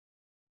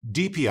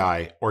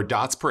DPI, or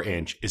dots per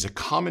inch, is a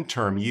common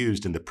term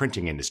used in the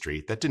printing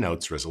industry that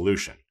denotes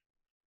resolution.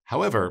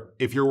 However,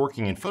 if you're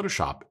working in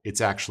Photoshop, it's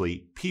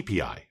actually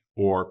PPI,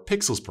 or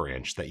pixels per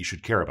inch, that you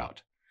should care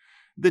about.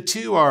 The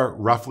two are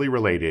roughly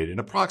related and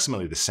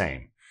approximately the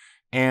same,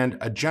 and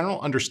a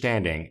general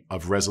understanding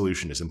of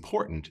resolution is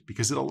important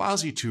because it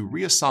allows you to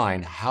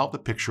reassign how the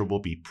picture will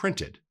be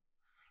printed.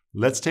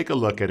 Let's take a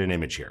look at an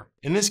image here.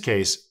 In this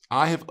case,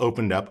 I have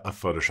opened up a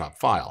Photoshop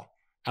file,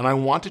 and I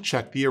want to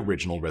check the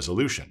original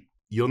resolution.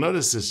 You'll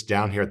notice this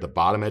down here at the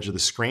bottom edge of the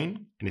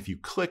screen, and if you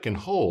click and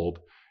hold,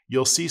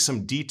 you'll see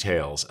some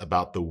details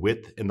about the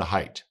width and the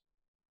height.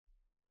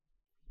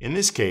 In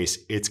this case,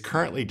 it's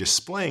currently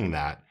displaying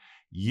that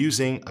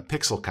using a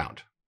pixel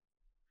count.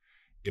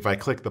 If I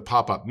click the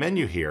pop-up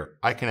menu here,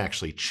 I can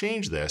actually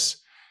change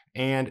this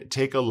and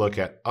take a look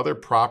at other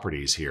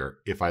properties here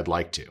if I'd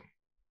like to.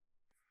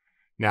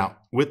 Now,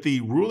 with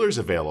the rulers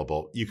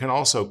available, you can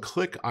also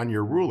click on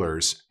your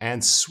rulers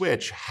and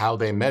switch how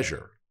they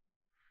measure.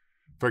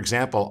 For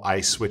example,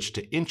 I switch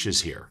to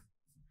inches here.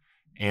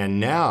 And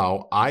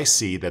now I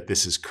see that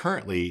this is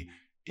currently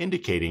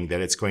indicating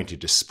that it's going to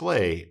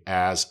display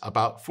as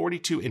about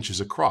 42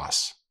 inches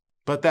across.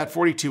 But that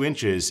 42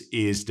 inches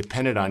is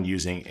dependent on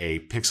using a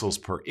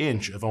pixels per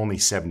inch of only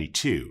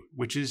 72,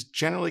 which is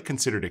generally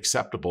considered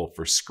acceptable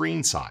for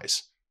screen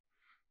size.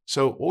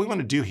 So what we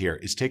want to do here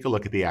is take a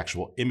look at the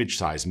actual image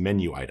size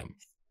menu item.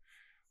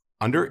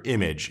 Under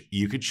Image,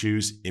 you could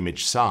choose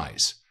Image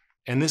Size,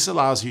 and this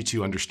allows you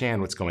to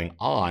understand what's going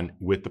on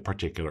with the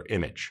particular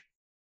image.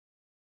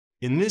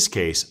 In this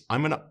case,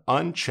 I'm going to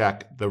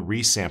uncheck the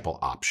Resample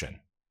option.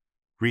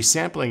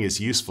 Resampling is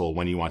useful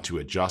when you want to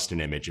adjust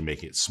an image and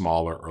make it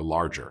smaller or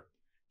larger.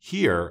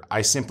 Here,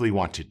 I simply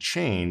want to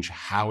change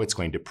how it's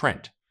going to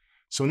print.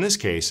 So in this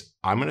case,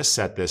 I'm going to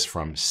set this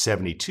from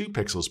 72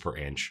 pixels per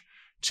inch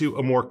to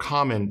a more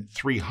common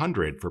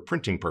 300 for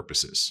printing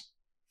purposes.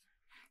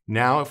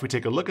 Now, if we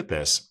take a look at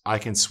this, I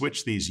can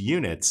switch these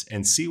units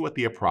and see what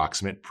the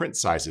approximate print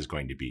size is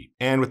going to be.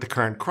 And with the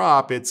current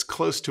crop, it's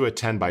close to a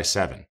 10 by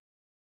 7.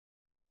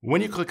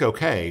 When you click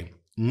OK,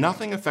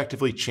 nothing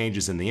effectively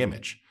changes in the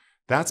image.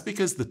 That's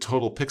because the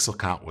total pixel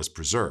count was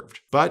preserved.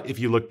 But if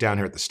you look down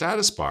here at the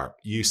status bar,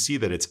 you see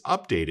that it's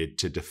updated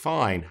to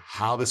define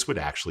how this would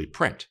actually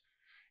print.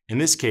 In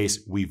this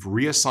case, we've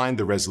reassigned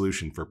the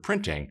resolution for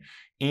printing,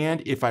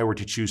 and if I were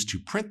to choose to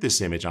print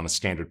this image on a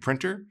standard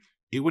printer,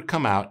 it would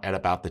come out at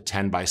about the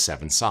 10 by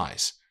 7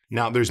 size.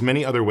 Now, there's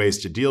many other ways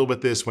to deal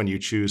with this when you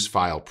choose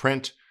File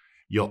Print.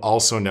 You'll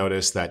also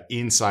notice that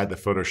inside the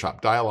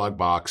Photoshop dialog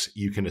box,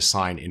 you can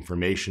assign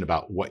information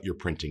about what you're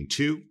printing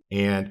to.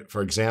 And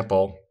for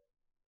example,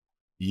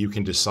 you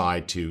can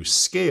decide to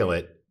scale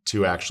it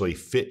to actually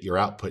fit your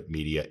output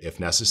media if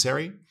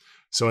necessary.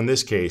 So in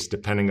this case,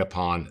 depending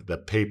upon the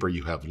paper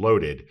you have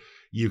loaded,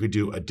 you could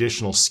do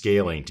additional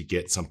scaling to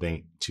get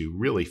something to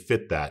really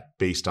fit that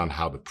based on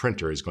how the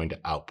printer is going to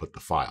output the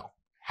file.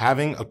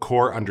 Having a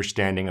core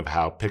understanding of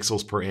how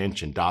pixels per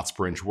inch and dots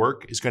per inch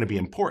work is going to be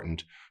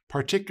important,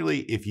 particularly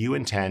if you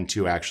intend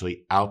to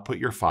actually output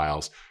your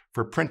files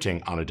for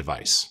printing on a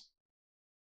device.